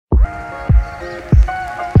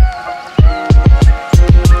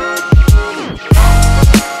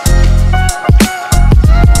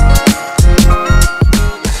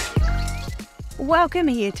Welcome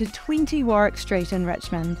here to 20 Warwick Street in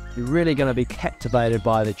Richmond. You're really going to be captivated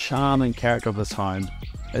by the charm and character of this home.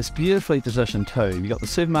 It's beautifully positioned too. You've got the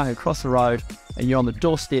supermarket across the road and you're on the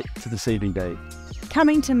doorstep to the CBD.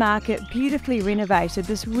 Coming to market, beautifully renovated,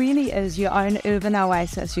 this really is your own urban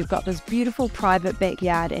oasis. You've got this beautiful private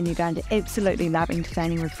backyard and you're going to absolutely love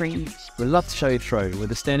entertaining with friends. We'd love to show you through. With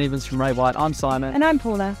the Stan Evans from Ray White, I'm Simon. And I'm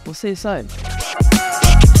Paula. We'll see you soon.